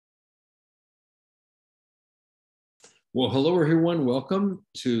Well, hello everyone. Welcome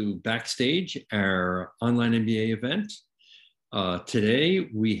to Backstage, our online MBA event. Today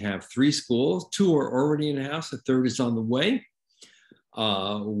we have three schools. Two are already in the house. A third is on the way.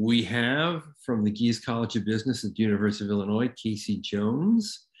 We have from the Gies College of Business at the University of Illinois, Casey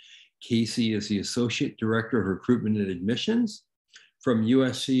Jones. Casey is the Associate Director of Recruitment and Admissions. From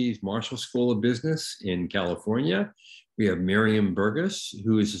USC's Marshall School of Business in California, we have Miriam Burgess,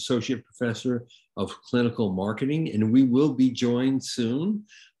 who is Associate Professor of Clinical Marketing, and we will be joined soon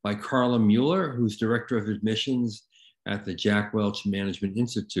by Carla Mueller, who's Director of Admissions at the Jack Welch Management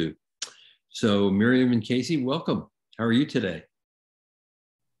Institute. So Miriam and Casey, welcome. How are you today?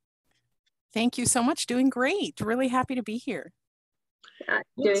 Thank you so much. Doing great. Really happy to be here.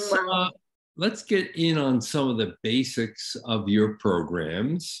 Doing well. Let's get in on some of the basics of your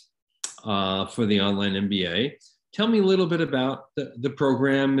programs for the Online MBA. Tell me a little bit about the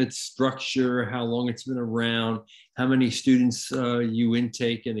program, its structure, how long it's been around, how many students you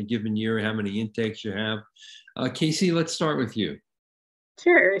intake in a given year, how many intakes you have. Casey, let's start with you.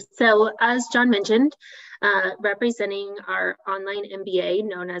 Sure. So as John mentioned, representing our Online MBA,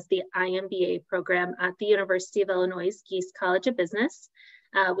 known as the IMBA program at the University of Illinois Gies College of Business.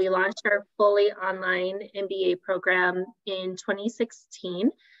 We launched our fully online MBA program in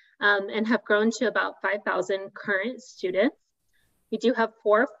 2016 and have grown to about 5,000 current students. We do have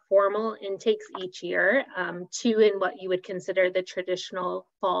 4 formal intakes each year, 2 in what you would consider the traditional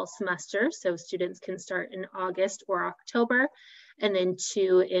fall semester. So students can start in August or October, and then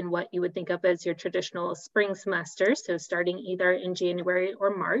 2 in what you would think of as your traditional spring semester. So starting either in January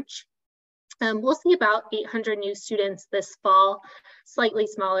or March. We'll see about 800 new students this fall, slightly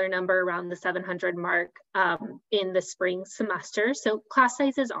smaller number around the 700 mark in the spring semester. So class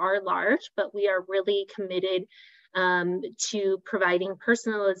sizes are large, but we are really committed to providing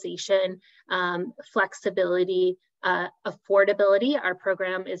personalization, flexibility, affordability. Our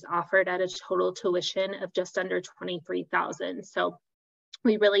program is offered at a total tuition of just under $23,000. So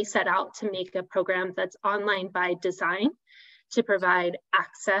we really set out to make a program that's online by design, to provide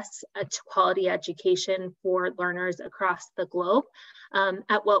access to quality education for learners across the globe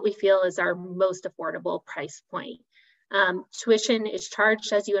at what we feel is our most affordable price point. Tuition is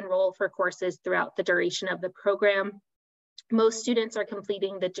charged as you enroll for courses throughout the duration of the program. Most students are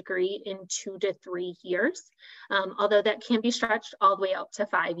completing the degree in 2 to 3 years, although that can be stretched all the way out to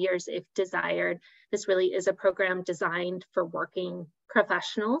 5 years if desired. This really is a program designed for working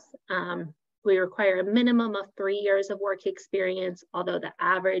professionals. We require a minimum of 3 years of work experience, although the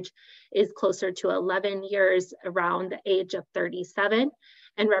average is closer to 11 years around the age of 37,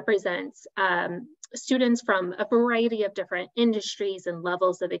 and represents students from a variety of different industries and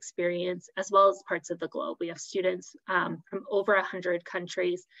levels of experience, as well as parts of the globe. We have students from over 100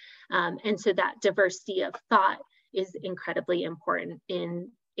 countries, and so that diversity of thought is incredibly important in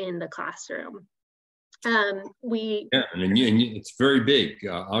the classroom. And it's very big.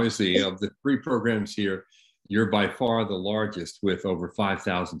 Obviously, of the 3 programs here, you're by far the largest with over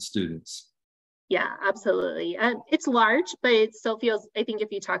 5,000 students. Yeah, absolutely. It's large, but it still feels, I think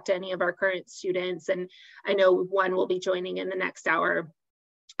if you talk to any of our current students, and I know one will be joining in the next hour,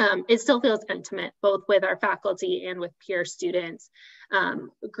 it still feels intimate, both with our faculty and with peer students.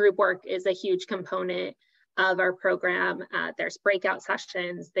 Group work is a huge component of our program. There's breakout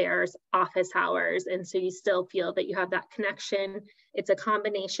sessions, there's office hours, and so you still feel that you have that connection. It's a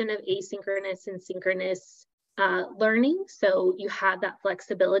combination of asynchronous and synchronous learning, so you have that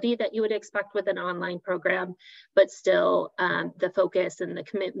flexibility that you would expect with an online program, but still the focus and the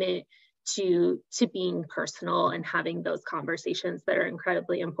commitment to being personal and having those conversations that are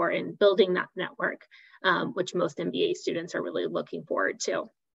incredibly important, building that network, which most MBA students are really looking forward to.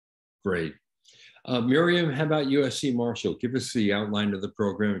 Great. Miriam, how about USC Marshall? Give us the outline of the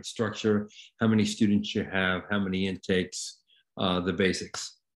program, its structure, how many students you have, how many intakes, the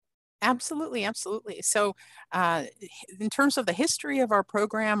basics. Absolutely, absolutely. So in terms of the history of our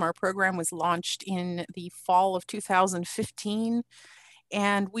program was launched in the fall of 2015.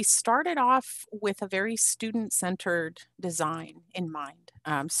 And we started off with a very student-centered design in mind.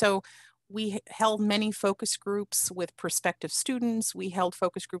 So we held many focus groups with prospective students. We held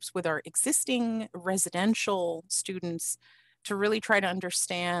focus groups with our existing residential students to really try to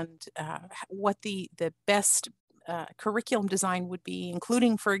understand what the best curriculum design would be,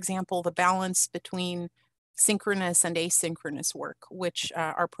 including, for example, the balance between synchronous and asynchronous work, which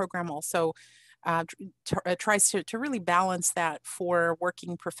our program also tries to really balance that for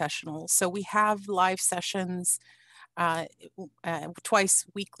working professionals. So we have live sessions twice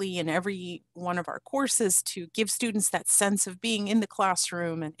weekly in every one of our courses to give students that sense of being in the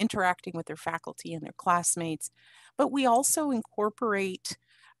classroom and interacting with their faculty and their classmates. But we also incorporate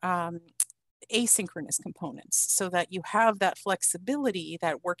asynchronous components so that you have that flexibility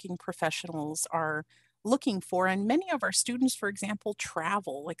that working professionals are looking for. And many of our students, for example,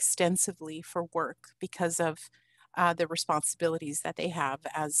 travel extensively for work because of the responsibilities that they have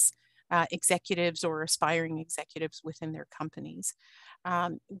as executives or aspiring executives within their companies.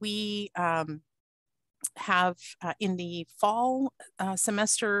 We have in the fall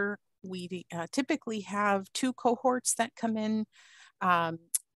semester, we typically have 2 cohorts that come in,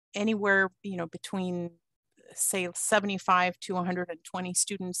 anywhere between say 75 to 120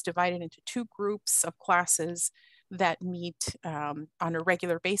 students divided into 2 groups of classes that meet on a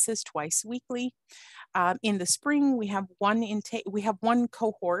regular basis twice weekly. In the spring, we have one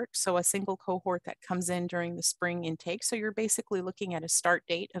cohort, so a single cohort that comes in during the spring intake. So you're basically looking at a start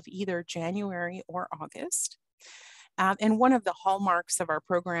date of either January or August. And one of the hallmarks of our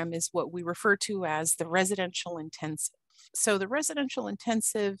program is what we refer to as the residential intensive. So the residential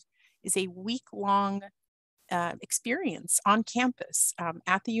intensive is a week-long experience on campus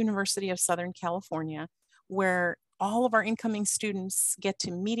at the University of Southern California, where all of our incoming students get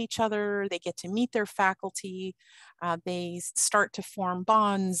to meet each other, they get to meet their faculty, they start to form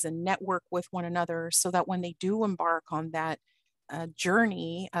bonds and network with one another so that when they do embark on that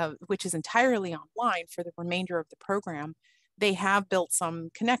journey, which is entirely online for the remainder of the program, they have built some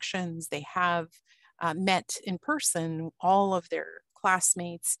connections, they have met in person all of their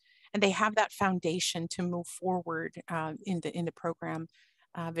classmates, and they have that foundation to move forward in the program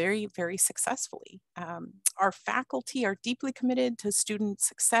very, very successfully. Our faculty are deeply committed to student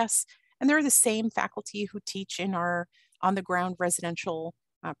success, and they're the same faculty who teach in our on-the-ground residential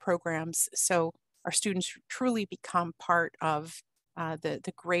programs. So our students truly become part of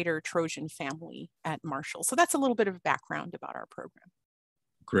the greater Trojan family at Marshall. So that's a little bit of background about our program.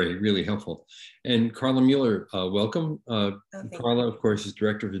 Great, really helpful. And Carla Mueller, welcome. Carla, of course, is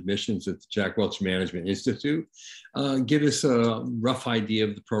Director of Admissions at the Jack Welch Management Institute. Give us a rough idea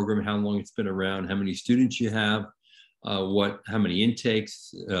of the program, how long it's been around, how many students you have, how many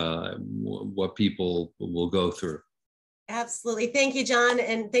intakes, what people will go through. Absolutely. Thank you, John.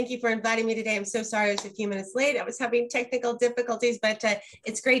 And thank you for inviting me today. I'm so sorry I was a few minutes late. I was having technical difficulties, but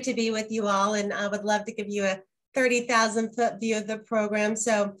it's great to be with you all. And I would love to give you a 30,000 foot view of the program.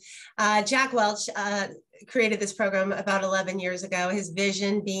 So Jack Welch created this program about 11 years ago. His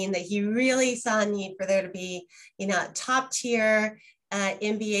vision being that he really saw a need for there to be, top tier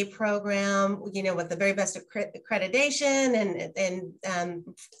MBA program, with the very best accreditation and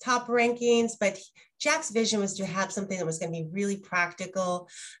top rankings. But Jack's vision was to have something that was going to be really practical,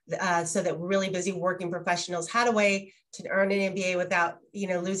 so that really busy working professionals had a way to earn an MBA without,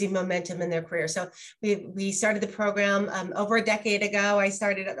 losing momentum in their career. So we started the program over a decade ago. I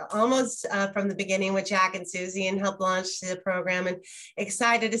started almost from the beginning with Jack and Susie and helped launch the program. And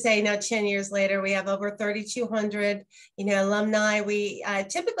excited to say now 10 years later, we have over 3,200, alumni. We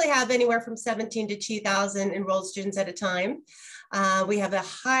typically have anywhere from 17 to 2,000 enrolled students at a time. We have a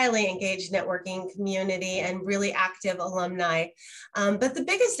highly engaged networking community and really active alumni. But the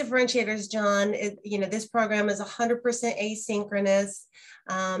biggest differentiators, John, is, this program is 100% asynchronous.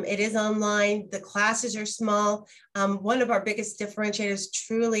 It is online. The classes are small. One of our biggest differentiators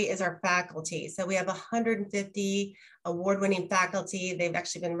truly is our faculty. So we have 150 award-winning faculty. They've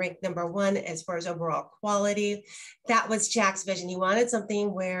actually been ranked #1 as far as overall quality. That was Jack's vision. He wanted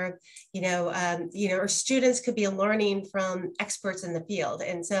something where, our students could be learning from experts in the field.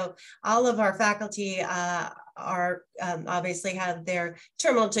 And so all of our faculty are obviously have their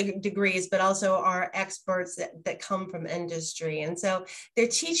terminal degrees, but also are experts that come from industry. And so they're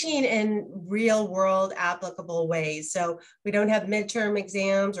teaching in real world applicable ways. So we don't have midterm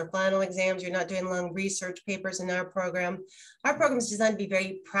exams or final exams. You're not doing long research papers in our program. Our program is designed to be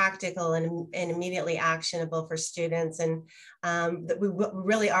very practical and immediately actionable for students. And that we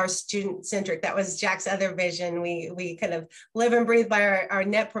really are student centric. That was Jack's other vision. We kind of live and breathe by our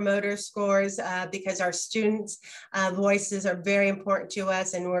net promoter scores because our students' voices are very important to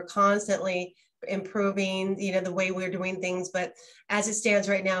us, and we're constantly improving, the way we're doing things. But as it stands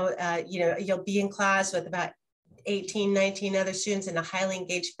right now, you'll be in class with about 18, 19 other students and a highly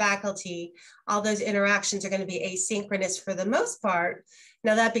engaged faculty. All those interactions are going to be asynchronous for the most part.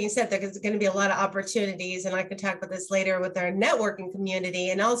 Now, that being said, there's going to be a lot of opportunities, and I can talk about this later with our networking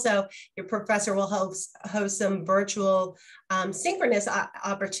community. And also, your professor will host some virtual synchronous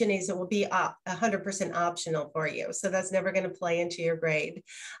opportunities that will be 100% optional for you. So that's never going to play into your grade.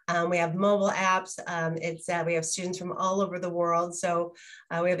 We have mobile apps. We have students from all over the world. So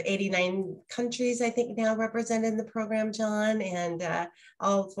we have 89 countries, I think, now represented in the program, John, and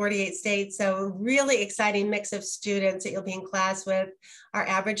all 48 states. So really exciting mix of students that you'll be in class with. Our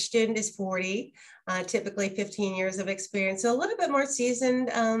average student is 40, typically 15 years of experience. So a little bit more seasoned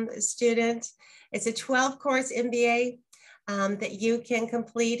student. It's a 12-course MBA that you can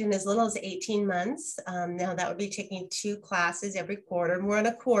complete in as little as 18 months. Now that would be taking 2 classes every quarter. And we're on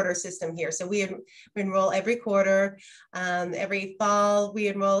a quarter system here. So we enroll every quarter. Every fall, we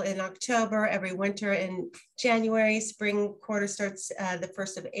enroll in October, every winter in January. Spring quarter starts the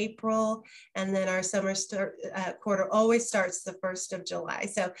 1st of April. And then our summer quarter always starts the 1st of July.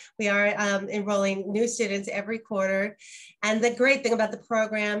 So we are enrolling new students every quarter. And the great thing about the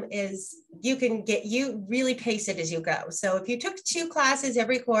program is you really pace it as you go. So if you took 2 classes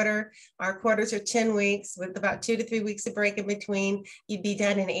every quarter, our quarters are 10 weeks with about 2 to 3 weeks of break in between, you'd be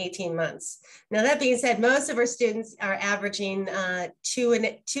done in 18 months. Now, that being said, most of our students are averaging 2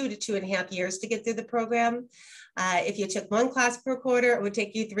 to 2.5 years to get through the program. If you took 1 class per quarter, it would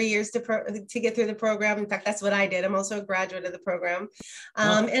take you 3 years to get through the program. In fact, that's what I did. I'm also a graduate of the program.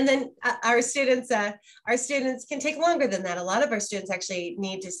 And then our students can take longer than that. A lot of our students actually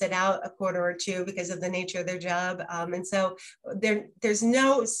need to sit out a quarter or 2 because of the nature of their job. And so there's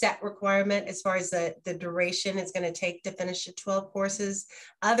no set requirement as far as the duration it's going to take to finish the 12 courses,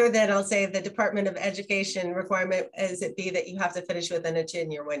 other than I'll say the Department of Education requirement is it be that you have to finish within a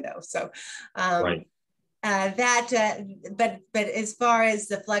 10-year window. So right. But as far as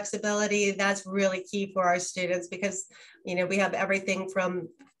the flexibility, that's really key for our students because, we have everything from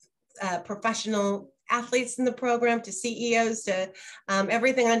professional athletes in the program to CEOs to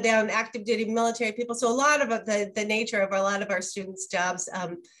everything on down, active duty military people. So a lot of the nature of a lot of our students' jobs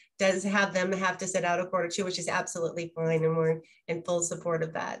does have them have to sit out a quarter 2, which is absolutely fine. And we're in full support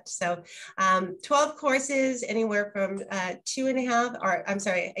of that. So 12 courses, anywhere from a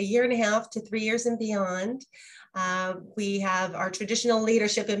year and a half to 3 years and beyond. We have our traditional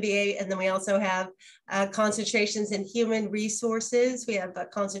leadership MBA, and then we also have concentrations in human resources. We have a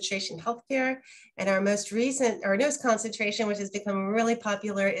concentration in healthcare, and our newest concentration, which has become really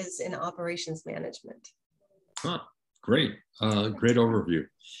popular, is in operations management. Ah, great. Great overview.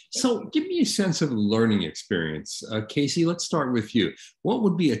 So give me a sense of the learning experience. Casey, let's start with you. What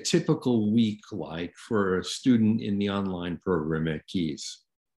would be a typical week like for a student in the online program at Gies?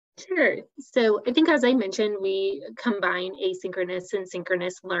 Sure. So I think, as I mentioned, we combine asynchronous and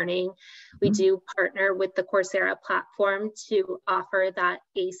synchronous learning. We do partner with the Coursera platform to offer that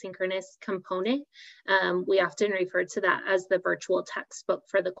asynchronous component. We often refer to that as the virtual textbook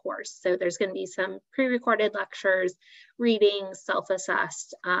for the course. So there's going to be some pre-recorded lectures, reading,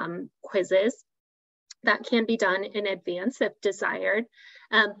 self-assessed quizzes that can be done in advance if desired.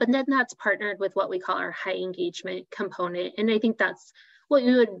 But then that's partnered with what we call our high engagement component. And I think that's what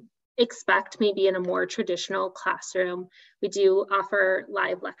you would expect maybe in a more traditional classroom. We do offer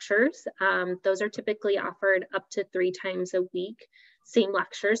live lectures. Those are typically offered up to 3 times a week, same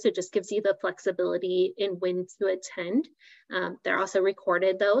lectures. So it just gives you the flexibility in when to attend. They're also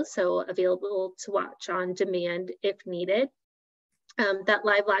recorded though, so available to watch on demand if needed. That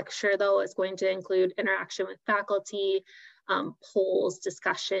live lecture though is going to include interaction with faculty, polls,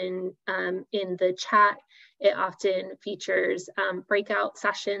 discussion in the chat. It often features breakout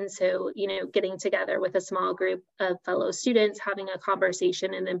sessions. So, getting together with a small group of fellow students, having a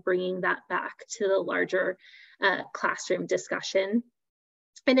conversation, and then bringing that back to the larger classroom discussion.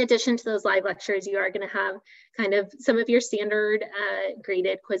 In addition to those live lectures, you are going to have kind of some of your standard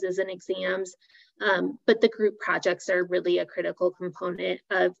graded quizzes and exams, but the group projects are really a critical component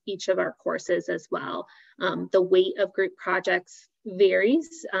of each of our courses as well. The weight of group projects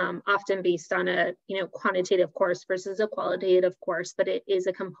varies, often based on a quantitative course versus a qualitative course, but it is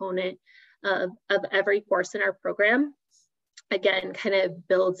a component of every course in our program. Again, kind of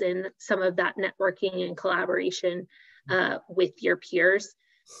builds in some of that networking and collaboration with your peers.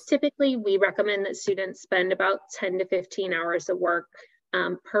 Typically, we recommend that students spend about 10 to 15 hours of work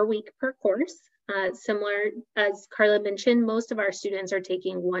per week per course. Similar, as Carla mentioned, most of our students are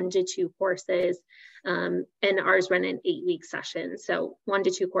taking 1 to 2 courses, and ours run an 8-week session. So 1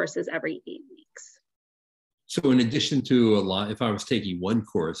 to 2 courses every 8 weeks. So in addition to if I was taking 1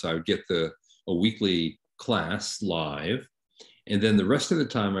 course, I would get a weekly class live, and then the rest of the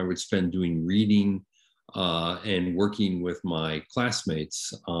time I would spend doing reading, and working with my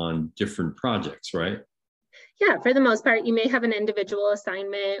classmates on different projects, right? Yeah, for the most part, you may have an individual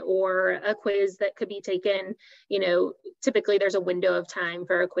assignment or a quiz that could be taken. Typically there's a window of time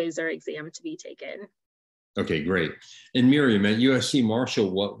for a quiz or exam to be taken. Okay, great. And Miriam, at USC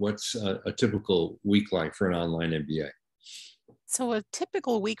Marshall, what's a typical week like for an online MBA? So a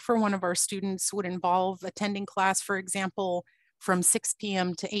typical week for one of our students would involve attending class, for example, from 6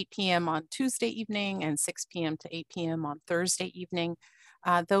 p.m. to 8 p.m. on Tuesday evening and 6 p.m. to 8 p.m. on Thursday evening.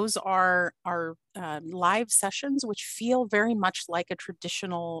 Those are our live sessions, which feel very much like a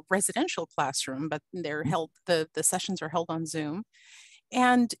traditional residential classroom, but they're held, the sessions are held on Zoom.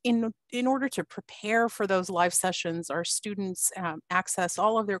 And in order to prepare for those live sessions, our students access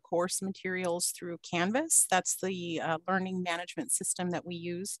all of their course materials through Canvas. That's the learning management system that we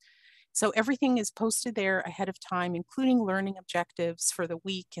use. So everything is posted there ahead of time, including learning objectives for the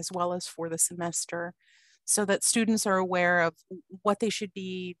week as well as for the semester, so that students are aware of what they should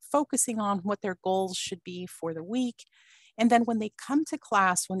be focusing on, what their goals should be for the week. And then when they come to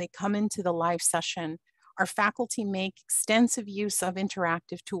class, when they come into the live session, our faculty make extensive use of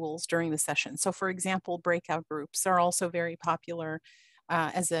interactive tools during the session. So for example, breakout groups are also very popular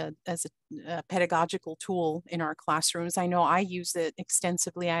as a pedagogical tool in our classrooms. I know I use it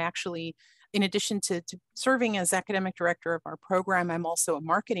extensively. I actually, in addition to serving as academic director of our program, I'm also a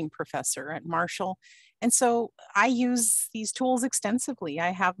marketing professor at Marshall. And so I use these tools extensively.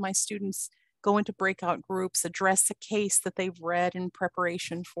 I have my students go into breakout groups, address a case that they've read in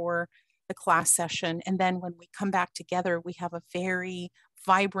preparation for the class session. And then when we come back together, we have a very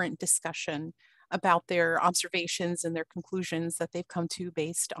vibrant discussion about their observations and their conclusions that they've come to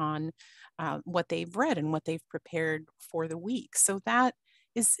based on what they've read and what they've prepared for the week. So that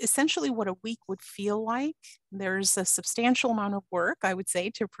is essentially what a week would feel like. There's a substantial amount of work, I would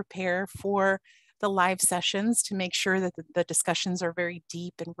say, to prepare for the live sessions to make sure that the discussions are very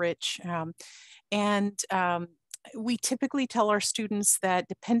deep and rich. We typically tell our students that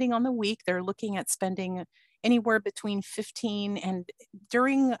depending on the week, they're looking at spending anywhere between 15 and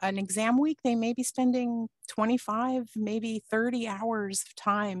during an exam week, they may be spending 25, maybe 30 hours of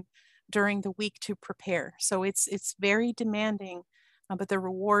time during the week to prepare. So it's very demanding, but the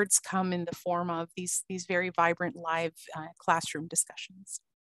rewards come in the form of these very vibrant live classroom discussions.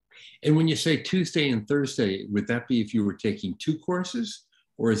 And when you say Tuesday and Thursday, would that be if you were taking 2 courses,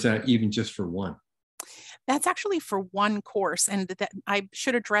 or is that even just for one? That's actually for one course, and that I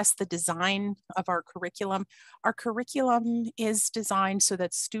should address the design of our curriculum. Our curriculum is designed so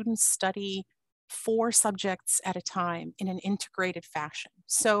that students study 4 subjects at a time in an integrated fashion.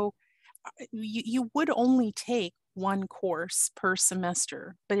 So you would only take 1 course per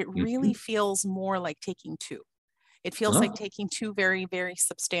semester, but it really feels more like taking 2. It feels like taking 2 very, very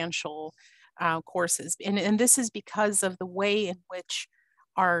substantial courses. And this is because of the way in which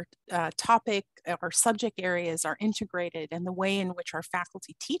our our subject areas are integrated and the way in which our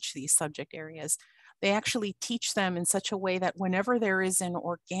faculty teach these subject areas. They actually teach them in such a way that whenever there is an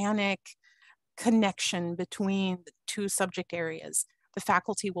organic connection between the 2 subject areas, the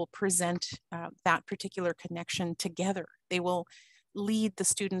faculty will present that particular connection together. They will lead the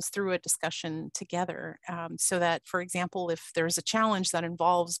students through a discussion together so that, for example, if there's a challenge that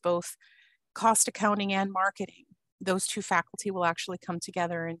involves both cost accounting and marketing, those 2 faculty will actually come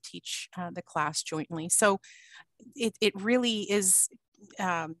together and teach the class jointly. So it really is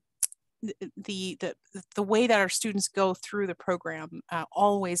the way that our students go through the program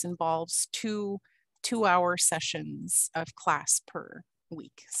always involves 2 2-hour sessions of class per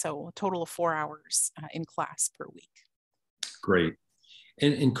week. So a total of 4 hours in class per week. Great.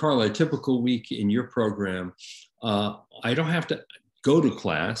 And Carla, a typical week in your program, I don't have to go to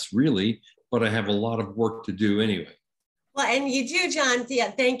class really, but I have a lot of work to do anyway. Well, and you do, John.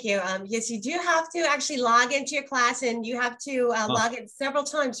 Yeah, thank you. Yes, you do have to actually log into your class, and you have to log in several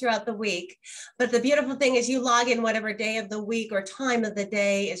times throughout the week. But the beautiful thing is you log in whatever day of the week or time of the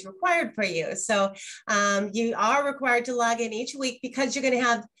day is required for you. So you are required to log in each week because you're going to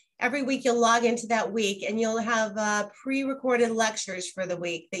have every week you'll log into that week and you'll have pre-recorded lectures for the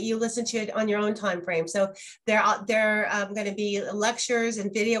week that you listen to on your own time frame. So they're going to be lectures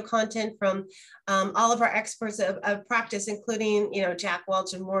and video content from all of our experts of practice, including, Jack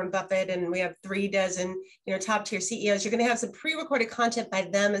Welch and Warren Buffett, and we have 3 dozen, top tier CEOs. You're going to have some pre-recorded content by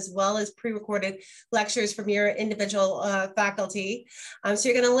them as well as pre-recorded lectures from your individual faculty. So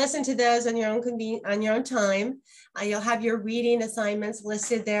you're going to listen to those on your own time. You'll have your reading assignments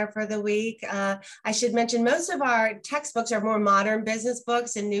listed there for the week. I should mention most of our textbooks are more modern business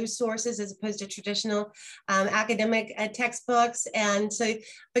books and news sources as opposed to traditional academic textbooks. And so,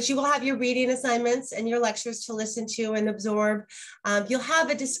 but you will have your reading assignments and your lectures to listen to and absorb. You'll have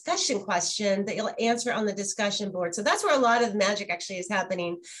a discussion question that you'll answer on the discussion board. So that's where a lot of the magic actually is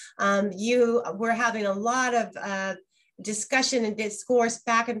happening. We're having a lot of discussion and discourse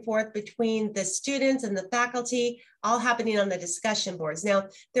back and forth between the students and the faculty, all happening on the discussion boards. Now,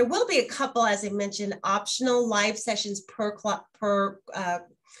 there will be a couple, as I mentioned, optional live sessions per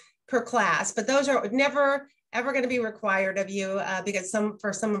class, but those are never ever going to be required of you because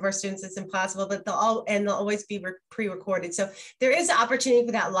for some of our students it's impossible, but they'll always be pre-recorded. So there is an opportunity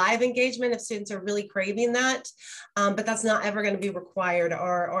for that live engagement if students are really craving that, but that's not ever going to be required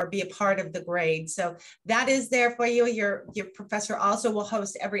or be a part of the grade. So that is there for you. Your professor also will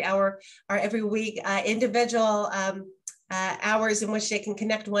host every hour or every week individual hours in which they can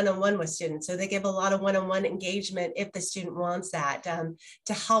connect one-on-one with students. So they give a lot of one-on-one engagement if the student wants that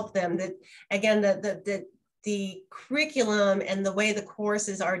to help them. That again, the curriculum and the way the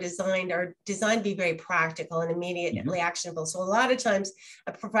courses are designed to be very practical and immediately actionable. So a lot of times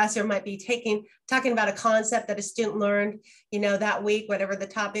a professor might be talking about a concept that a student learned, that week, whatever the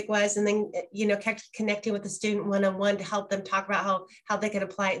topic was, and then, connecting with the student one-on-one to help them talk about how they can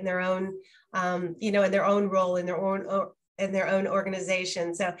apply it in their own, in their own role, in their own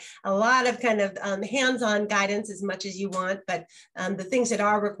organization. So a lot of kind of hands-on guidance as much as you want, but the things that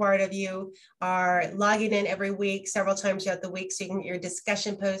are required of you are logging in every week, several times throughout the week, so you can get your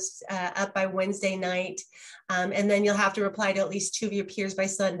discussion posts up by Wednesday night. And then you'll have to reply to at least 2 of your peers by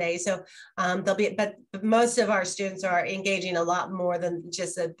Sunday. So but most of our students are engaging a lot more than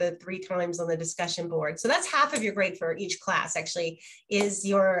just the 3 times on the discussion board. So that's half of your grade for each class actually is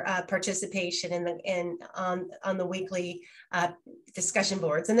your participation on the weekly discussion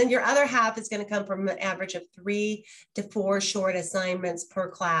boards. And then your other half is going to come from an average of 3 to 4 short assignments per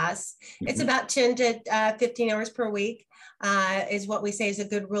class. It's about 10 to 15 hours per week. Is what we say is a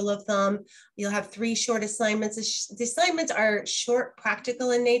good rule of thumb. You'll have 3 short assignments. The assignments are short,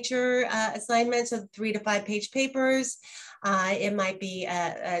 practical in nature assignments of 3 to 5 page papers. It might be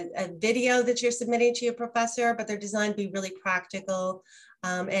a video that you're submitting to your professor, but they're designed to be really practical.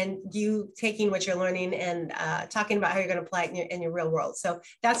 And you taking what you're learning and talking about how you're going to apply it in your real world. So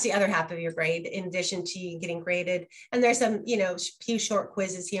that's the other half of your grade in addition to you getting graded. And there's some, few short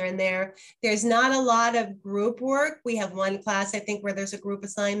quizzes here and there. There's not a lot of group work. We have 1 class, I think, where there's a group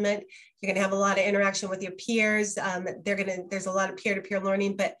assignment. You're going to have a lot of interaction with your peers. There's a lot of peer-to-peer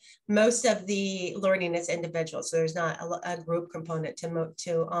learning, but most of the learning is individual. So there's not a group component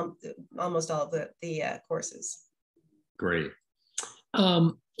to almost all of the courses. Great.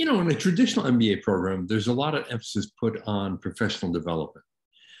 In a traditional MBA program, there's a lot of emphasis put on professional development.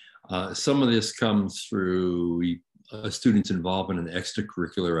 Some of this comes through students' involvement in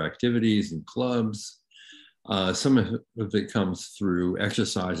extracurricular activities and clubs. Some of it comes through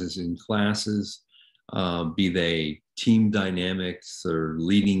exercises in classes, be they team dynamics or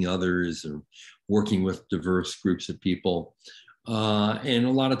leading others or working with diverse groups of people. And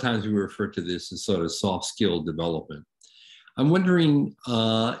a lot of times we refer to this as sort of soft skill development. I'm wondering,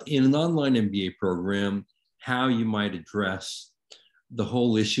 in an online MBA program, how you might address the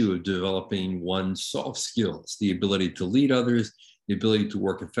whole issue of developing one's soft skills, the ability to lead others, the ability to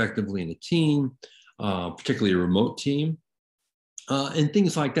work effectively in a team, particularly a remote team, and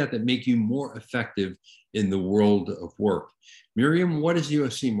things like that make you more effective in the world of work. Miriam, what does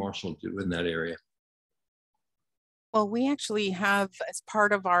USC Marshall do in that area? Well, we actually have, as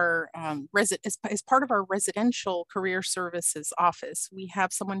part of our residential career services office, we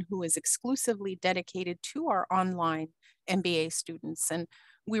have someone who is exclusively dedicated to our online MBA students. And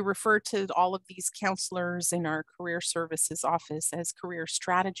we refer to all of these counselors in our career services office as career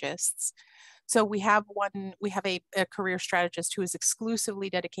strategists. So we have a career strategist who is exclusively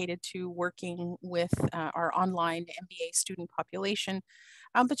dedicated to working with our online MBA student population.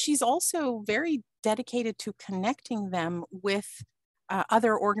 But she's also very dedicated to connecting them with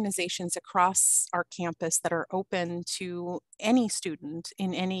other organizations across our campus that are open to any student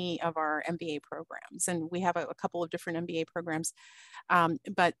in any of our MBA programs. And we have a couple of different MBA programs,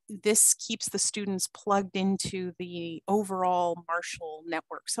 but this keeps the students plugged into the overall Marshall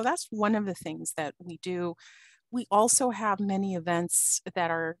network. So that's one of the things that we do. We also have many events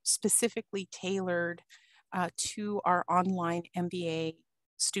that are specifically tailored to our online MBA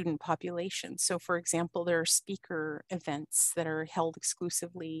student population. So for example, there are speaker events that are held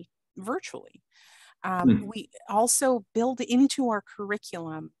exclusively virtually. We also build into our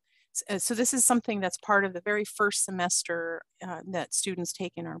curriculum So this is something that's part of the very first semester that students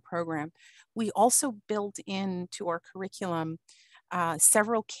take in our program. We also built into our curriculum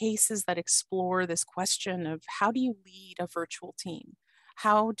several cases that explore this question of how do you lead a virtual team?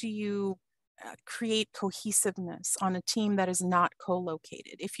 How do you create cohesiveness on a team that is not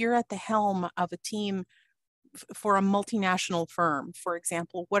co-located? If you're at the helm of a team for a multinational firm, for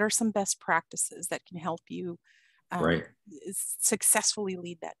example, what are some best practices that can help you successfully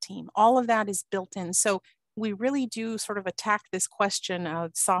lead that team? All of that is built in. So we really do sort of attack this question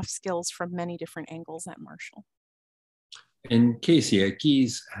of soft skills from many different angles at Marshall. And Casey, at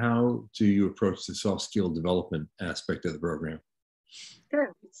Gies, how do you approach the soft skill development aspect of the program?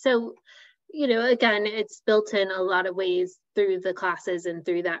 Sure. So, again, it's built in a lot of ways through the classes and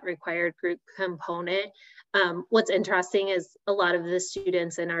through that required group component. What's interesting is a lot of the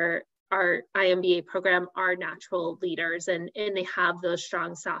students in our IMBA program are natural leaders and they have those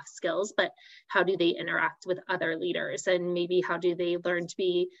strong soft skills, but how do they interact with other leaders? And maybe how do they learn to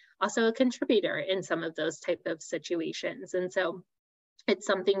be also a contributor in some of those type of situations? And so it's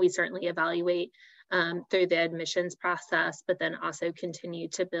something we certainly evaluate through the admissions process, but then also continue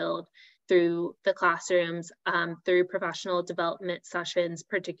to build through the classrooms, through professional development sessions,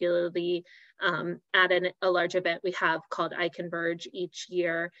 particularly at a large event we have called iConverge each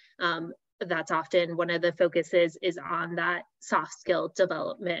year. That's often one of the focuses is on that soft skill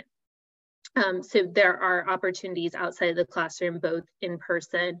development. So there are opportunities outside of the classroom, both in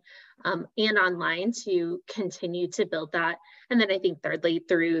person and online, to continue to build that. And then I think thirdly,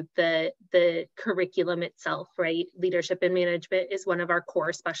 through the curriculum itself, right? Leadership and management is one of our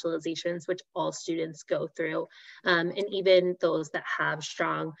core specializations, which all students go through. And even those that have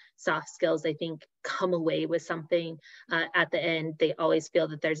strong soft skills, I think, come away with something at the end. They always feel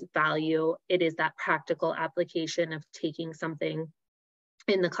that there's value. It is that practical application of taking something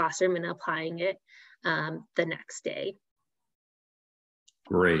in the classroom and applying it the next day.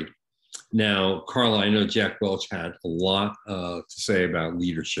 Great. Now, Carla, I know Jack Welch had a lot to say about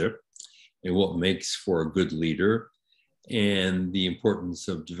leadership and what makes for a good leader and the importance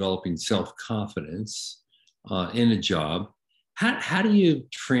of developing self-confidence in a job. How do you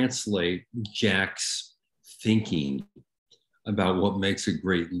translate Jack's thinking about what makes a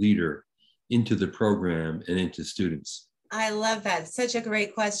great leader into the program and into students? I love that. Such a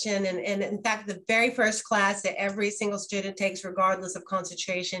great question. And in fact, the very first class that every single student takes, regardless of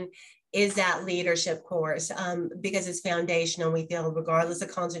concentration, is that leadership course because it's foundational, we feel, regardless of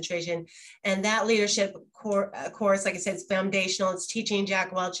concentration. And that leadership course, like I said, it's foundational. It's teaching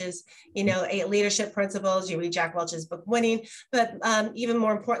Jack Welch's, 8 leadership principles. You read Jack Welch's book, Winning. But even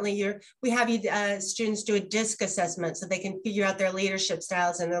more importantly, we have you students do a DISC assessment so they can figure out their leadership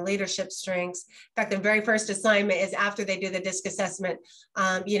styles and their leadership strengths. In fact, the very first assignment is after they do the DISC assessment,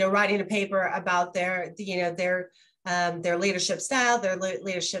 writing a paper about their leadership style, their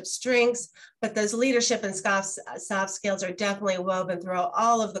leadership strengths, but those leadership and soft skills are definitely woven throughout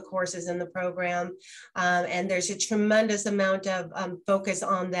all of the courses in the program. And there's a tremendous amount of focus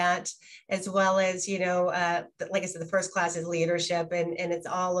on that, as well as, like I said, the first class is leadership, and it's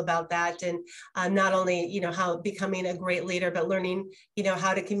all about that. And not only, how becoming a great leader, but learning,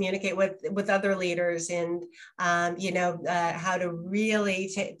 how to communicate with other leaders and, how to really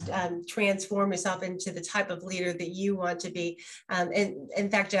transform yourself into the type of leader that you want to be. And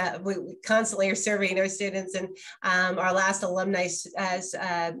in fact, we constantly are surveying our students, and our last alumni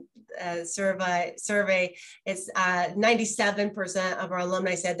survey, it's 97% of our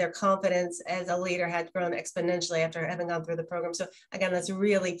alumni said their confidence as a leader had grown exponentially after having gone through the program. So again, that's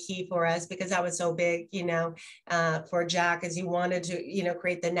really key for us because that was so big, for Jack, as he wanted to,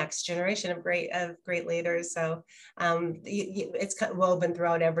 create the next generation of great leaders. So it's kind of woven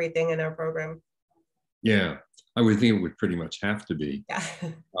throughout everything in our program. Yeah, I would think it would pretty much have to be,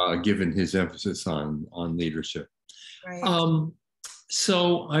 given his emphasis on leadership. Right.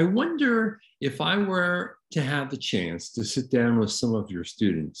 So I wonder if I were to have the chance to sit down with some of your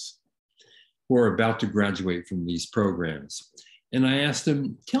students who are about to graduate from these programs, and I asked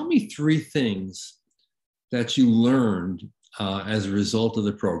them, tell me 3 things that you learned as a result of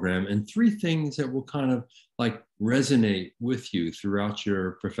the program, and 3 things that will kind of like resonate with you throughout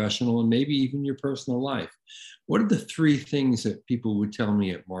your professional and maybe even your personal life. What are the 3 things that people would tell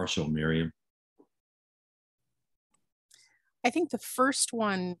me at Marshall, Miriam? I think the first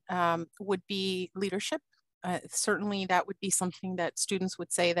one would be leadership. Certainly that would be something that students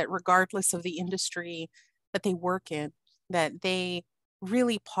would say that regardless of the industry that they work in, that they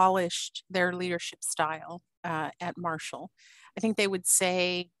really polished their leadership style at Marshall. I think they would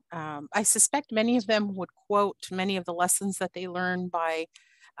say, I suspect many of them would quote many of the lessons that they learned by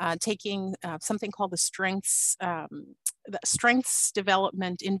taking something called the Strengths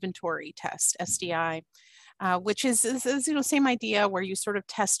Development Inventory Test, SDI, which is same idea where you sort of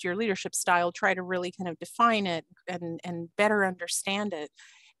test your leadership style, try to really kind of define it and better understand it,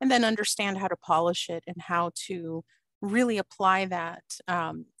 and then understand how to polish it and how to really apply that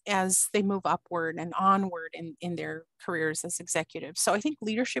as they move upward and onward in their careers as executives. So I think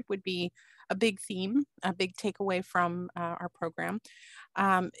leadership would be a big theme, a big takeaway from our program.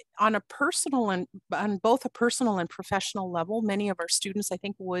 On both a personal and professional level, many of our students, I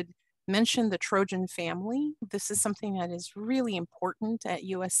think, would mention the Trojan family. This is something that is really important at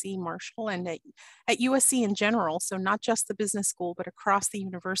USC Marshall and at USC in general. So not just the business school, but across the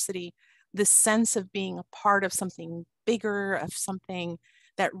university, this sense of being a part of something bigger, of something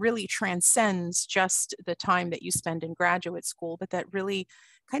that really transcends just the time that you spend in graduate school, but that really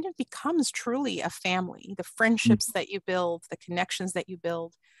kind of becomes truly a family. The friendships that you build, the connections that you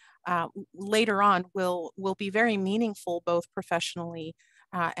build later on will be very meaningful, both professionally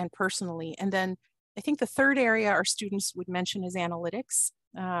and personally. And then I think the third area our students would mention is analytics,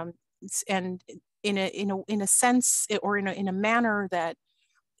 and in a sense, or in a manner that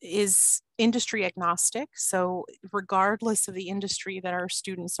is industry agnostic. So regardless of the industry that our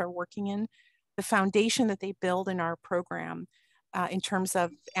students are working in, the foundation that they build in our program in terms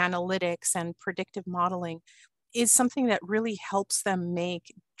of analytics and predictive modeling is something that really helps them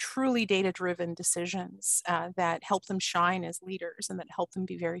make truly data-driven decisions that help them shine as leaders and that help them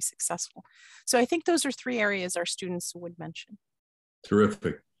be very successful. So I think those are three areas our students would mention.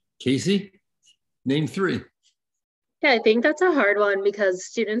 Terrific. Casey, name three. Yeah, I think that's a hard one because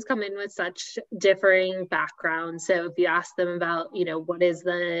students come in with such differing backgrounds. So if you ask them about, what is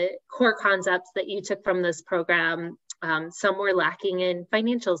the core concepts that you took from this program, some were lacking in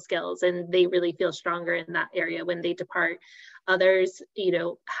financial skills and they really feel stronger in that area when they depart. Others,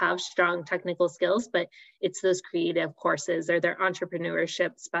 have strong technical skills, but it's those creative courses or their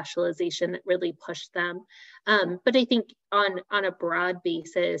entrepreneurship specialization that really push them. But I think on a broad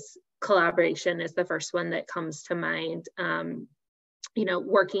basis, collaboration is the first one that comes to mind.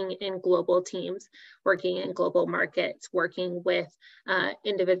 Working in global teams, working in global markets, working with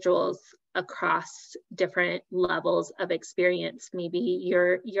individuals across different levels of experience. Maybe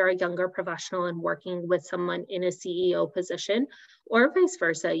you're a younger professional and working with someone in a CEO position, or vice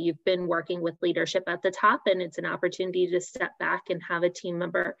versa. You've been working with leadership at the top and it's an opportunity to step back and have a team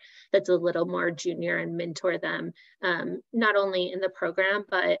member that's a little more junior and mentor them, not only in the program,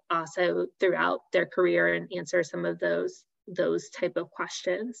 but also throughout their career and answer some of those type of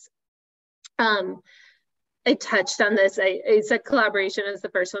questions. I touched on this. I said collaboration is the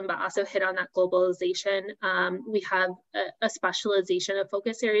first one, but also hit on that globalization. We have a specialization, a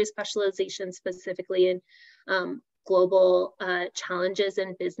focus area specialization specifically in global challenges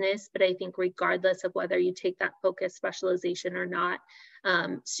in business. But I think regardless of whether you take that focus specialization or not,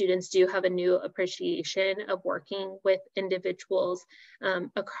 students do have a new appreciation of working with individuals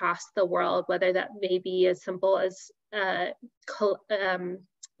across the world, whether that may be as simple as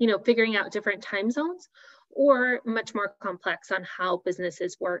figuring out different time zones, or much more complex on how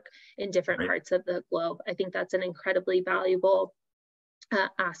businesses work in different parts of the globe. I think that's an incredibly valuable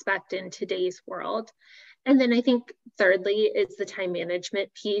aspect in today's world. And then I think thirdly is the time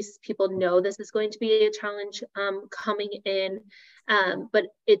management piece. People know this is going to be a challenge coming in, but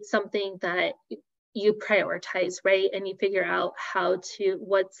it's something that you prioritize, right? And you figure out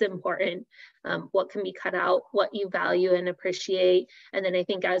what's important, what can be cut out, what you value and appreciate. And then I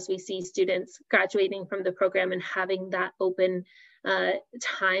think as we see students graduating from the program and having that open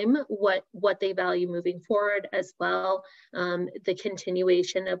time, what they value moving forward as well, the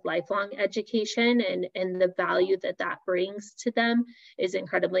continuation of lifelong education and the value that brings to them is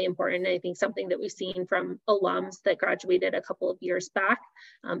incredibly important. And I think something that we've seen from alums that graduated a couple of years back,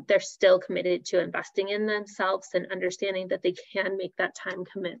 they're still committed to investing in themselves and understanding that they can make that time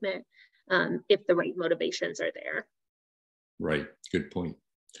commitment if the right motivations are there. Right, good point.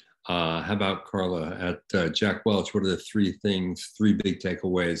 How about Carla at Jack Welch? What are the three big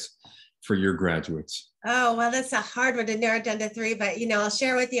takeaways for your graduates? Oh, well, that's a hard one to narrow down to three, but I'll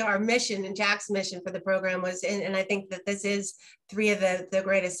share with you our mission, and Jack's mission for the program was, and I think that this is three of the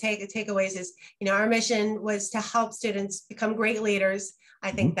greatest takeaways is, our mission was to help students become great leaders.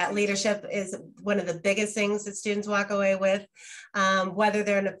 I think that leadership is one of the biggest things that students walk away with, whether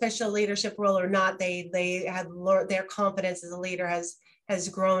they're in an official leadership role or not. They have their confidence as a leader has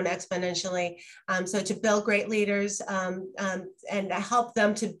grown exponentially. So to build great leaders and help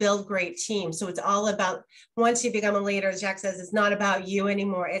them to build great teams. So it's all about, once you become a leader, as Jack says, it's not about you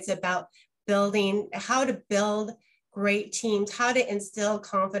anymore. It's about how to build great teams, how to instill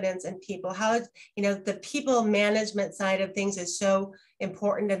confidence in people, how, you know, the people management side of things is so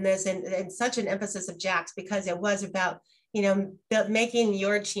important in this, and such an emphasis of Jack's, because it was about, you know, making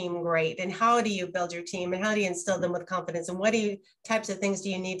your team great. And how do you build your team, and how do you instill them with confidence, and what types of things do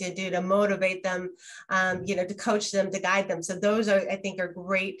you need to do to motivate them, you know, to coach them, to guide them. So those are, I think, are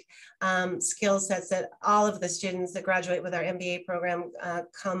great skill sets that all of the students that graduate with our MBA program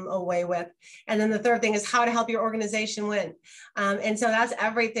come away with. And then the third thing is how to help your organization win. And so that's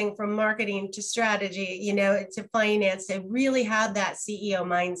everything from marketing to strategy, you know, to finance, to really have that CEO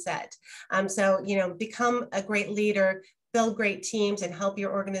mindset. So, you know, become a great leader, build great teams, and help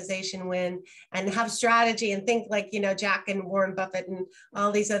your organization win, and have strategy, and think like, you know, Jack and Warren Buffett and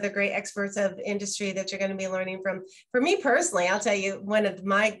all these other great experts of industry that you're going to be learning from. For me personally, I'll tell you, one of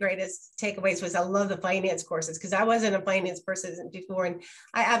my greatest takeaways was I love the finance courses, because I wasn't a finance person before, and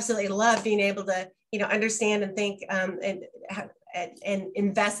I absolutely love being able to, you know, understand and think and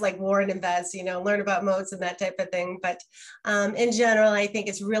invest like Warren invests, you know, learn about moats and that type of thing. But in general, I think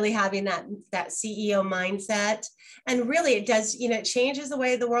it's really having that CEO mindset. And really it does, you know, it changes the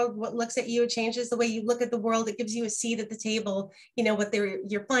way the world looks at you. It changes the way you look at the world. It gives you a seat at the table, you know, with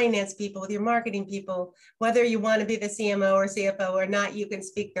your finance people, with your marketing people, whether you want to be the CMO or CFO or not, you can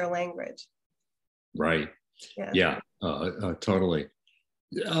speak their language. Right. Yeah, totally.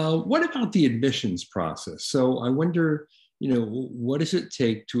 What about the admissions process? So I wonder, you know, what does it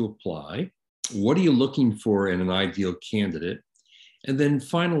take to apply? What are you looking for in an ideal candidate? And then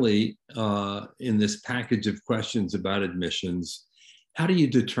finally, in this package of questions about admissions, how do you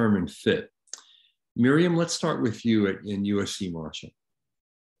determine fit? Miriam, let's start with you in USC Marshall.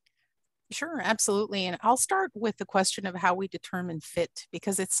 Sure, absolutely. And I'll start with the question of how we determine fit,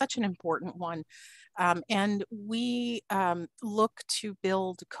 because it's such an important one. And we look to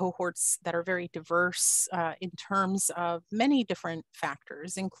build cohorts that are very diverse in terms of many different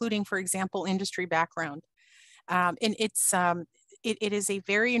factors, including, for example, industry background. And it is a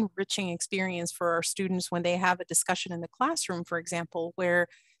very enriching experience for our students when they have a discussion in the classroom, for example, where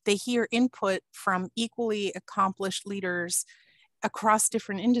they hear input from equally accomplished leaders across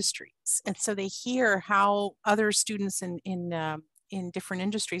different industries. And so they hear how other students in different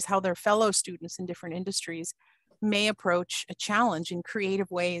industries, how their fellow students in different industries may approach a challenge in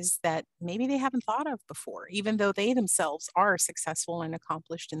creative ways that maybe they haven't thought of before, even though they themselves are successful and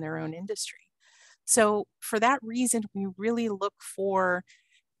accomplished in their own industry. So for that reason, we really look for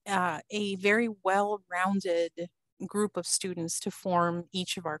a very well-rounded group of students to form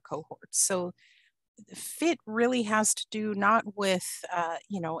each of our cohorts. So fit really has to do not with,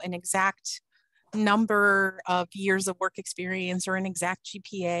 you know, an exact number of years of work experience or an exact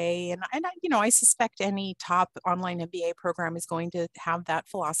GPA. And you know, I suspect any top online MBA program is going to have that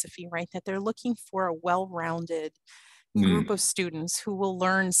philosophy, right? That they're looking for a well-rounded group of students who will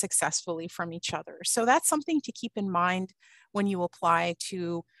learn successfully from each other. So that's something to keep in mind when you apply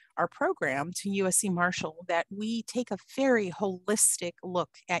to our program, to USC Marshall, that we take a very holistic look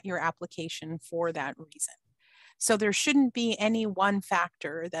at your application for that reason. So there shouldn't be any one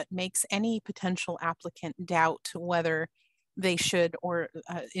factor that makes any potential applicant doubt whether they should or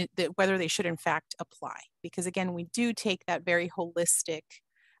whether they should in fact apply. Because again, we do take that very holistic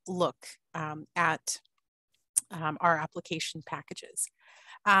look at our application packages.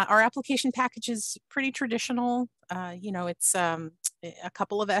 Our application package is pretty traditional. You know, it's a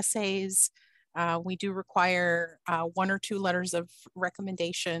couple of essays. We do require 1 or 2 letters of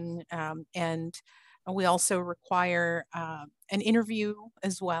recommendation, and we also require an interview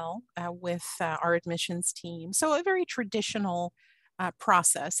as well with our admissions team. So a very traditional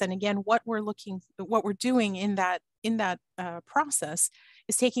process. And again, what we're doing in that process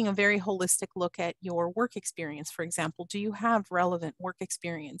is taking a very holistic look at your work experience. For example, do you have relevant work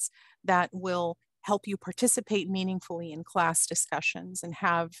experience that will help you participate meaningfully in class discussions and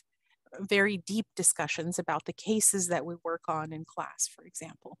have very deep discussions about the cases that we work on in class, for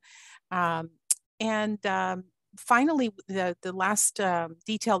example. Finally, the last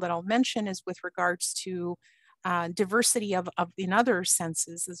detail that I'll mention is with regards to diversity in other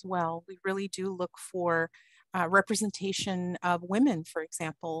senses as well. We really do look for representation of women, for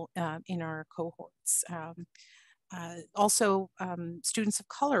example, in our cohorts. Also, students of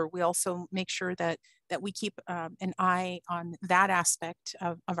color, we also make sure that we keep an eye on that aspect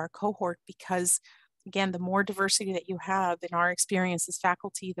of our cohort, because again, the more diversity that you have in our experience as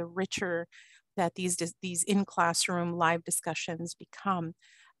faculty, the richer that these in-classroom live discussions become.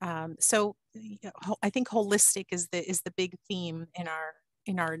 So I think holistic is the big theme in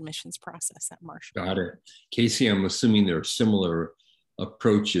our admissions process at Marshall. Got it. Casey, I'm assuming there are similar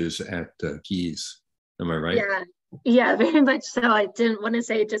approaches at Gies. Am I right? Yeah, Yeah, very much so. I didn't want to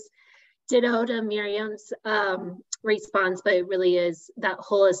say just ditto to Miriam's response, but it really is that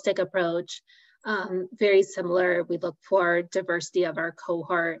holistic approach. Very similar. We look for diversity of our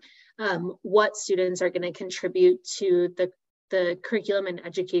cohort, what students are going to contribute to the curriculum and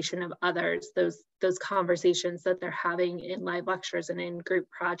education of others. Those conversations that they're having in live lectures and in group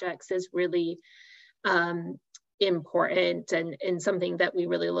projects is really important and something that we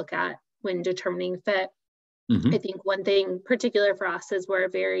really look at when determining fit. I think one thing particular for us is we're a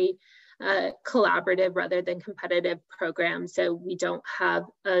very collaborative rather than competitive program. So we don't have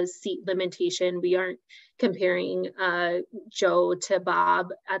a seat limitation. We aren't comparing Joe to Bob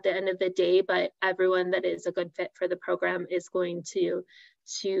at the end of the day, but everyone that is a good fit for the program is going to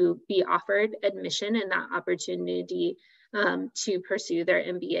be offered admission and that opportunity to pursue their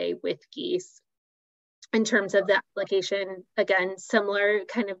MBA with Gies. In terms of the application, again, similar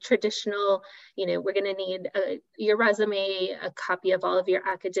kind of traditional, we're going to need your resume, a copy of all of your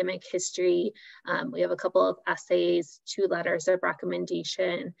academic history. We have a couple of essays, 2 letters of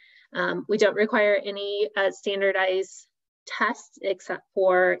recommendation. We don't require any standardized tests except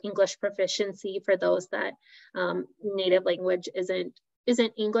for English proficiency for those that native language isn't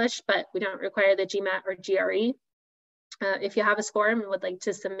English, but we don't require the GMAT or GRE. If you have a score and would like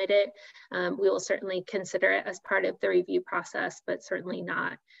to submit it, we will certainly consider it as part of the review process, but certainly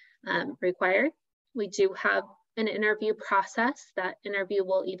not required. We do have an interview process. That interview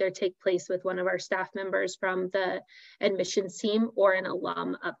will either take place with one of our staff members from the admissions team or an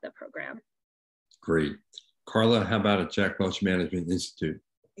alum of the program. Great. Carla, how about at Jack Welch Management Institute?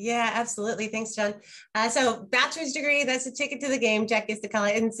 Yeah, absolutely. Thanks, John. So bachelor's degree, that's a ticket to the game, Jack used to call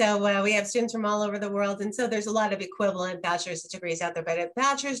it. And so we have students from all over the world. And so there's a lot of equivalent bachelor's degrees out there, but a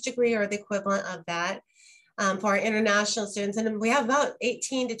bachelor's degree or the equivalent of that for our international students. And we have about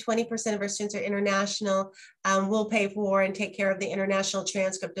 18 to 20% of our students are international. We'll pay for and take care of the international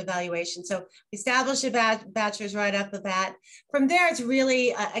transcript evaluation. So we establish a bachelor's right off the bat. From there, it's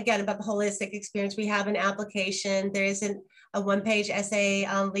really, again, about the holistic experience. We have an application. There isn't a 1-page essay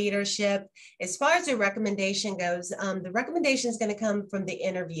on leadership. As far as the recommendation goes, the recommendation is going to come from the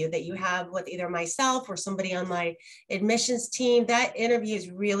interview that you have with either myself or somebody on my admissions team. That interview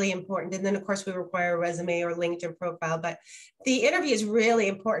is really important. And then of course we require a resume or LinkedIn profile, but the interview is really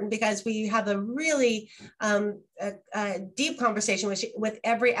important because we have a really deep conversation with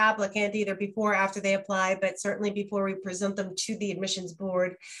every applicant, either before or after they apply, but certainly before we present them to the admissions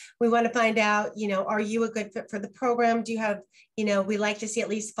board. We want to find out, are you a good fit for the program? Do you have, we like to see at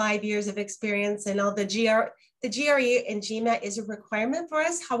least 5 years of experience, and all the GRE and GMAT is a requirement for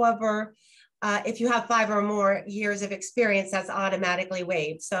us. However, if you have 5 or more years of experience, that's automatically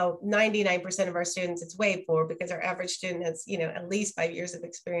waived. So 99% of our students it's waived for, because our average student has, at least 5 years of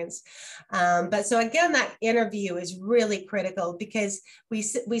experience. But so again, that interview is really critical, because we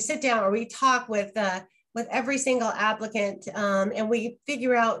sit down or we talk with every single applicant and we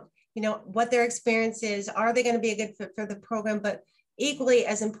figure out, what their experience is. Are they going to be a good fit for the program? But equally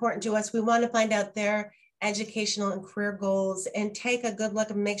as important to us, we want to find out their educational and career goals and take a good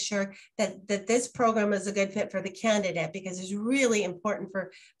look and make sure that this program is a good fit for the candidate, because it's really important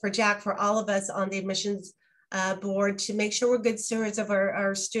for Jack, for all of us on the admissions board, to make sure we're good stewards of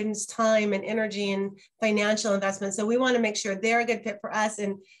our students' time and energy and financial investment. So we want to make sure they're a good fit for us,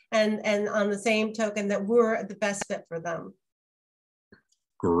 and on the same token that we're the best fit for them.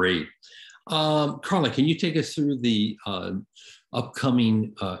 Great. Carla, can you take us through the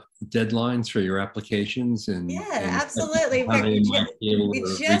upcoming deadlines for your applications? And absolutely. How they might be able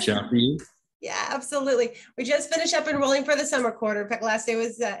to reach out to you? Yeah, absolutely. We just finished up enrolling for the summer quarter. In fact, last day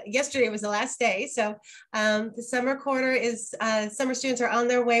was yesterday was the last day. So the summer quarter is summer students are on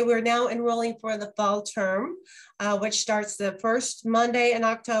their way. We're now enrolling for the fall term, which starts the first Monday in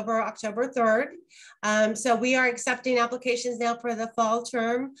October, October 3rd. So we are accepting applications now for the fall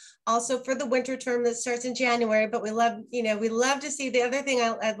term, also for the winter term that starts in January. But we love to see, the other thing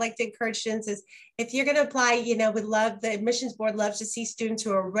I'd like to encourage students is, if you're going to apply, we love, the admissions board loves to see students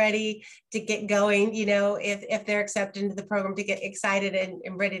who are ready to get going, if they're accepted into the program, to get excited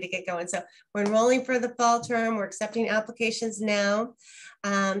and ready to get going. So we're enrolling for the fall term. We're accepting applications now.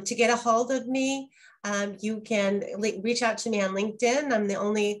 To get a hold of me, you can reach out to me on LinkedIn. I'm the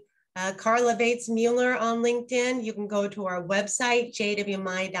only Carla Bates Mueller on LinkedIn. You can go to our website,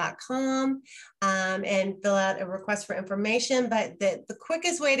 jwmi.com, and fill out a request for information. But the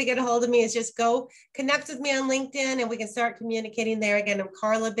quickest way to get a hold of me is just go connect with me on LinkedIn, and we can start communicating there. Again, I'm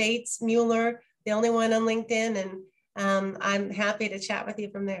Carla Bates Mueller, the only one on LinkedIn, and I'm happy to chat with you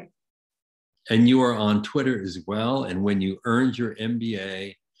from there. And you are on Twitter as well. And when you earned your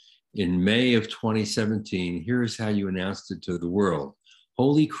MBA in May of 2017, here's how you announced it to the world.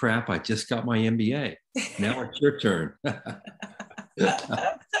 Holy crap, I just got my MBA. Now it's your turn. I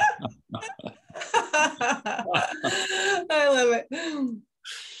love it.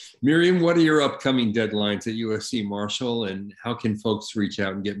 Miriam, what are your upcoming deadlines at USC Marshall, and how can folks reach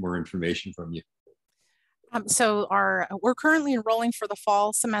out and get more information from you? So we're currently enrolling for the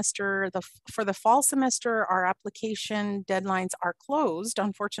fall semester. For the fall semester, our application deadlines are closed,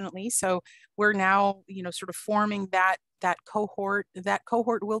 unfortunately. So we're now, sort of forming that cohort. That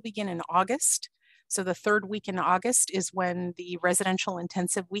cohort will begin in August. So the third week in August is when the residential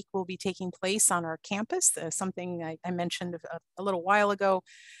intensive week will be taking place on our campus, something I mentioned a little while ago,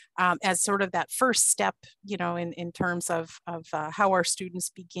 as sort of that first step, in terms of how our students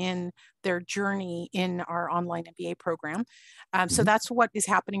begin their journey in our online MBA program. So that's what is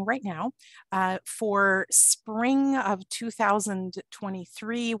happening right now. For spring of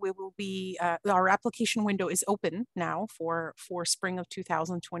 2023, we will be, our application window is open now for spring of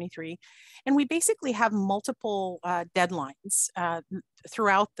 2023. And we basically have multiple deadlines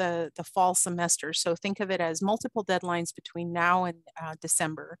throughout the fall semester. So think of it as multiple deadlines between now and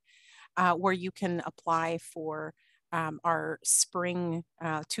December, where you can apply for our spring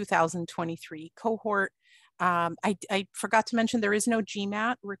 2023 cohort. I forgot to mention there is no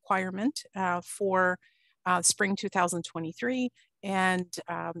GMAT requirement for spring 2023. And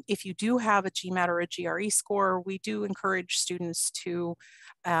if you do have a GMAT or a GRE score, we do encourage students to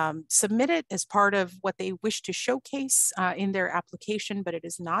submit it as part of what they wish to showcase in their application, but it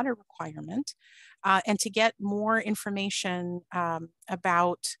is not a requirement. And to get more information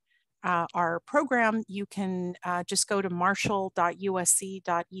about our program, you can just go to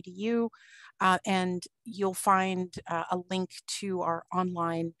marshall.usc.edu and you'll find a link to our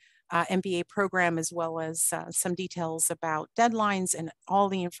online MBA program, as well as some details about deadlines and all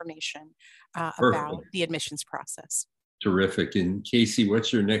the information about the admissions process. Terrific. And Casey,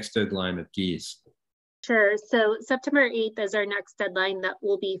 what's your next deadline at Gies? Sure. So September 8th is our next deadline that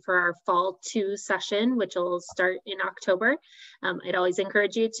will be for our fall 2 session, which will start in October. I'd always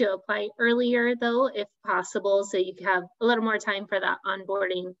encourage you to apply earlier, though, if possible, so you can have a little more time for that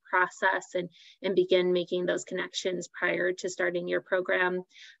onboarding process and begin making those connections prior to starting your program.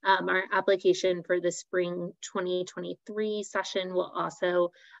 Our application for the spring 2023 session will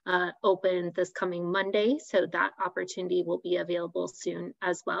also open this coming Monday, so that opportunity will be available soon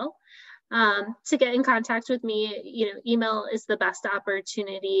as well. To get in contact with me, email is the best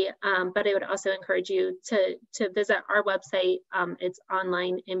opportunity, but I would also encourage you to visit our website. It's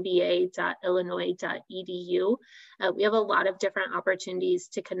onlinemba.illinois.edu. We have a lot of different opportunities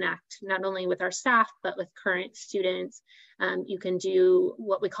to connect, not only with our staff, but with current students. You can do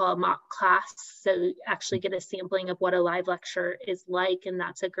what we call a mock class, so actually get a sampling of what a live lecture is like, and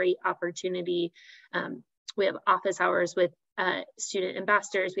that's a great opportunity. We have office hours with student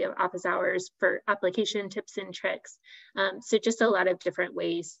ambassadors. We have office hours for application tips and tricks. So just a lot of different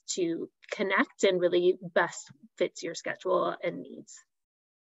ways to connect and really best fits your schedule and needs.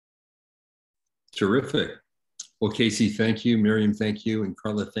 Terrific. Well, Casey, thank you. Miriam, thank you. And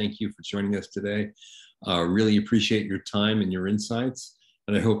Carla, thank you for joining us today. Really appreciate your time and your insights.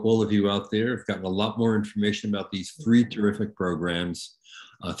 And I hope all of you out there have gotten a lot more information about these 3 terrific programs.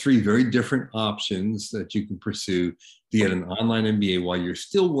 3 very different options that you can pursue to get an online MBA while you're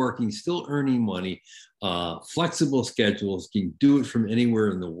still working, still earning money, flexible schedules, you can do it from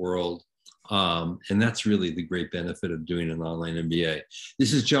anywhere in the world. And that's really the great benefit of doing an online MBA.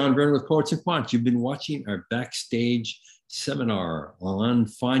 This is John Brennan with Poets and Quants. You've been watching our backstage seminar on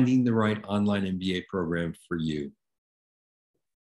finding the right online MBA program for you.